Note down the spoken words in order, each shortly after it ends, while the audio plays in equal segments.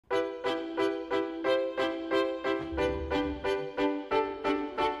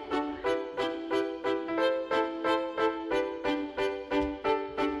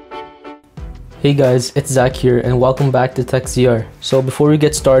Hey guys, it's Zach here and welcome back to TechZR. So before we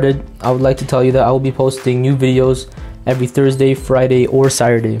get started, I would like to tell you that I will be posting new videos every Thursday, Friday, or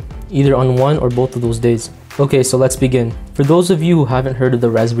Saturday, either on one or both of those days. Okay, so let's begin. For those of you who haven't heard of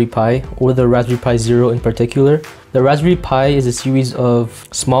the Raspberry Pi, or the Raspberry Pi Zero in particular, the Raspberry Pi is a series of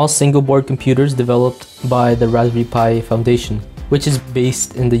small single board computers developed by the Raspberry Pi Foundation, which is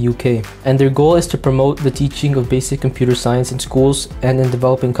based in the UK. And their goal is to promote the teaching of basic computer science in schools and in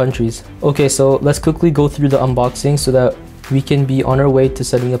developing countries. Okay, so let's quickly go through the unboxing so that we can be on our way to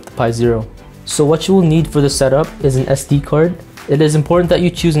setting up the Pi Zero. So what you will need for the setup is an SD card. It is important that you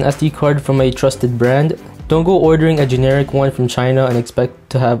choose an SD card from a trusted brand. Don't go ordering a generic one from China and expect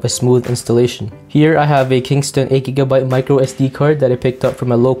to have a smooth installation. Here I have a Kingston 8GB micro SD card that I picked up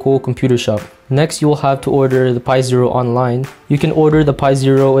from a local computer shop. Next, you will have to order the Pi Zero online. You can order the Pi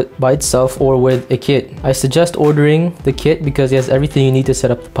Zero by itself or with a kit. I suggest ordering the kit because it has everything you need to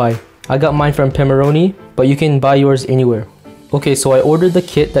set up the Pi. I got mine from Pimoroni, but you can buy yours anywhere. Okay, so I ordered the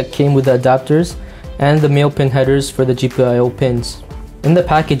kit that came with the adapters and the male pin headers for the GPIO pins. In the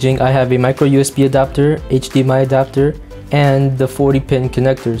packaging, I have a micro USB adapter, HDMI adapter, and the 40-pin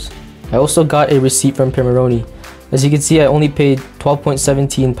connectors. I also got a receipt from Pimoroni. As you can see, I only paid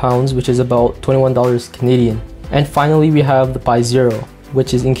 £12.17, which is about $21 Canadian. And finally, we have the Pi Zero,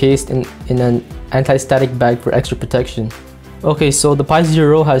 which is encased in an anti-static bag for extra protection. Okay, so the Pi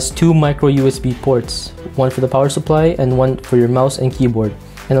Zero has two micro USB ports, one for the power supply and one for your mouse and keyboard.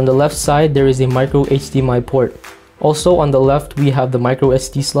 And on the left side, there is a micro HDMI port. Also on the left, we have the micro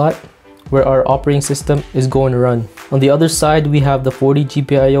SD slot where our operating system is going to run. On the other side, we have the 40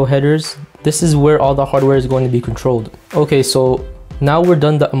 GPIO headers. This is where all the hardware is going to be controlled. Okay, so now we're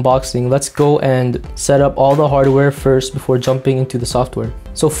done the unboxing. Let's go and set up all the hardware first before jumping into the software.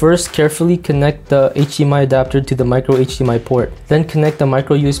 So first, carefully connect the HDMI adapter to the micro HDMI port. Then connect the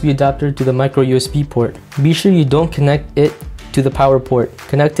micro USB adapter to the micro USB port. Be sure you don't connect it to the power port.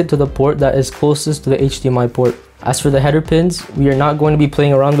 Connect it to the port that is closest to the HDMI port. As for the header pins, we are not going to be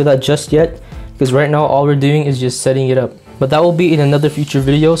playing around with that just yet because right now all we're doing is just setting it up. But that will be in another future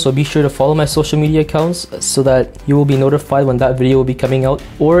video, so be sure to follow my social media accounts so that you will be notified when that video will be coming out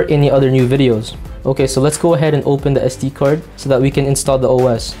or any other new videos. Okay, so let's go ahead and open the SD card so that we can install the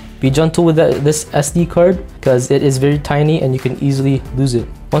OS. Be gentle with this SD card because it is very tiny and you can easily lose it.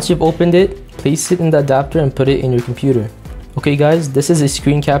 Once you've opened it, place it in the adapter and put it in your computer. Okay guys, this is a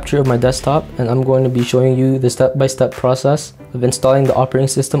screen capture of my desktop and I'm going to be showing you the step-by-step process of installing the operating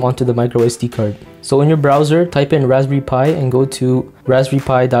system onto the micro SD card. So in your browser, type in Raspberry Pi and go to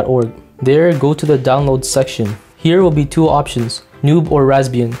raspberrypi.org. There, go to the download section. Here will be two options, Noob or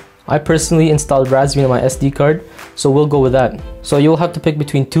Raspbian. I personally installed Raspbian on my SD card, so we'll go with that. So you'll have to pick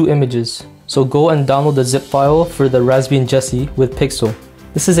between two images. So go and download the zip file for the Raspbian Jessie with Pixel.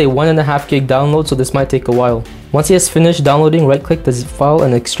 This is a 1.5 gig download, so this might take a while. Once it has finished downloading, right click the zip file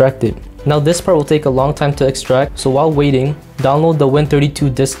and extract it. Now this part will take a long time to extract, so while waiting, download the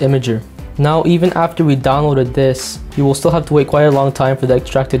Win32 disk imager. Now even after we downloaded this, you will still have to wait quite a long time for the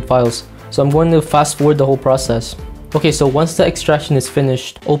extracted files. So I'm going to fast forward the whole process. Okay, so once the extraction is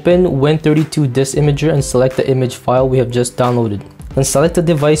finished, open Win32 disk imager and select the image file we have just downloaded. Then select the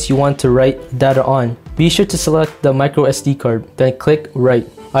device you want to write data on. Be sure to select the micro SD card, then click write.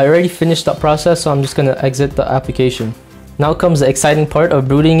 I already finished that process, so I'm just going to exit the application. Now comes the exciting part of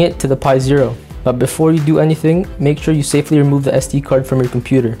booting it to the Pi Zero. But before you do anything, make sure you safely remove the SD card from your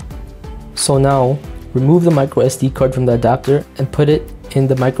computer. So now, remove the micro SD card from the adapter and put it in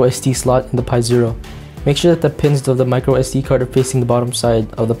the micro SD slot in the Pi Zero. Make sure that the pins of the micro SD card are facing the bottom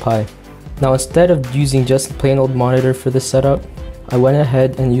side of the Pi. Now instead of using just a plain old monitor for this setup, I went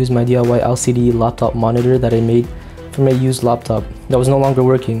ahead and used my DIY LCD laptop monitor that I made from a used laptop that was no longer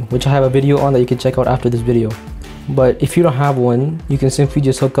working, which I have a video on that you can check out after this video. But if you don't have one, you can simply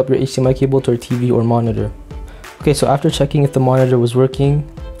just hook up your HDMI cable to a TV or monitor. Okay, so after checking if the monitor was working,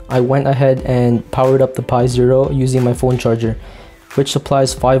 I went ahead and powered up the Pi Zero using my phone charger, which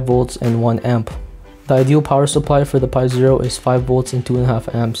supplies 5 volts and 1 amp. The ideal power supply for the Pi Zero is 5 volts and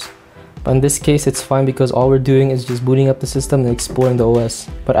 2.5 amps. But in this case, it's fine because all we're doing is just booting up the system and exploring the OS.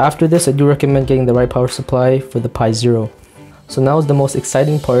 But after this, I do recommend getting the right power supply for the Pi Zero. So now is the most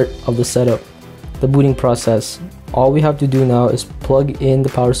exciting part of the setup, the booting process. All we have to do now is plug in the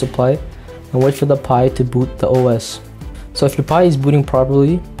power supply and wait for the Pi to boot the OS. So if your Pi is booting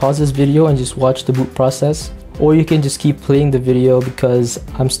properly, pause this video and just watch the boot process. Or you can just keep playing the video because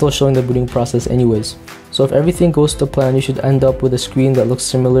I'm still showing the booting process anyways. So if everything goes to plan, you should end up with a screen that looks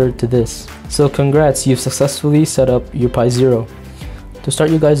similar to this. So congrats, you've successfully set up your Pi Zero. To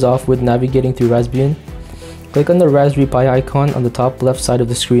start you guys off with navigating through Raspbian, click on the Raspberry Pi icon on the top left side of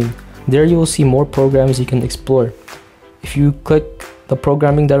the screen. There you will see more programs you can explore. If you click the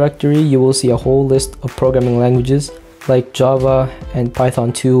programming directory, you will see a whole list of programming languages like Java and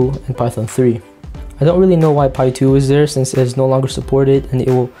Python 2 and Python 3. I don't really know why Py 2 is there since it is no longer supported and it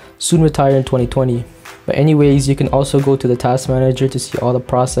will soon retire in 2020. But anyways, you can also go to the task manager to see all the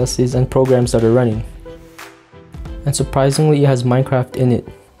processes and programs that are running. And surprisingly, it has Minecraft in it,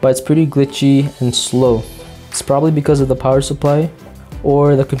 but it's pretty glitchy and slow. It's probably because of the power supply,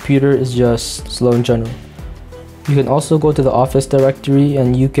 or the computer is just slow in general. You can also go to the Office directory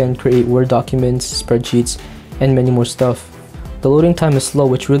and you can create Word documents, spreadsheets, and many more stuff. The loading time is slow,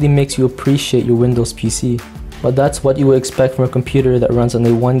 which really makes you appreciate your Windows PC. But that's what you would expect from a computer that runs on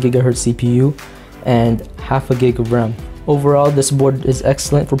a 1 GHz CPU and half a gig of RAM. Overall, this board is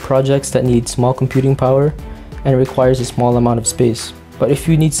excellent for projects that need small computing power and requires a small amount of space. But if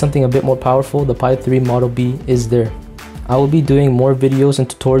you need something a bit more powerful, the Pi 3 Model B is there. I will be doing more videos and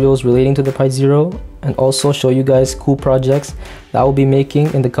tutorials relating to the Pi Zero and also show you guys cool projects that I will be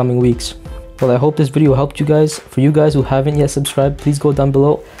making in the coming weeks. Well, I hope this video helped you guys. For you guys who haven't yet subscribed, please go down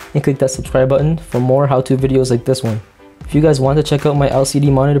below and click that subscribe button for more how-to videos like this one. If you guys want to check out my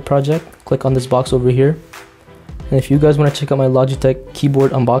LCD monitor project, click on this box over here. And if you guys want to check out my Logitech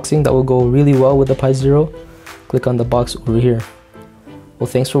keyboard unboxing that will go really well with the Pi Zero, click on the box over here. Well,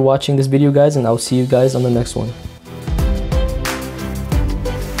 thanks for watching this video guys, and I'll see you guys on the next one.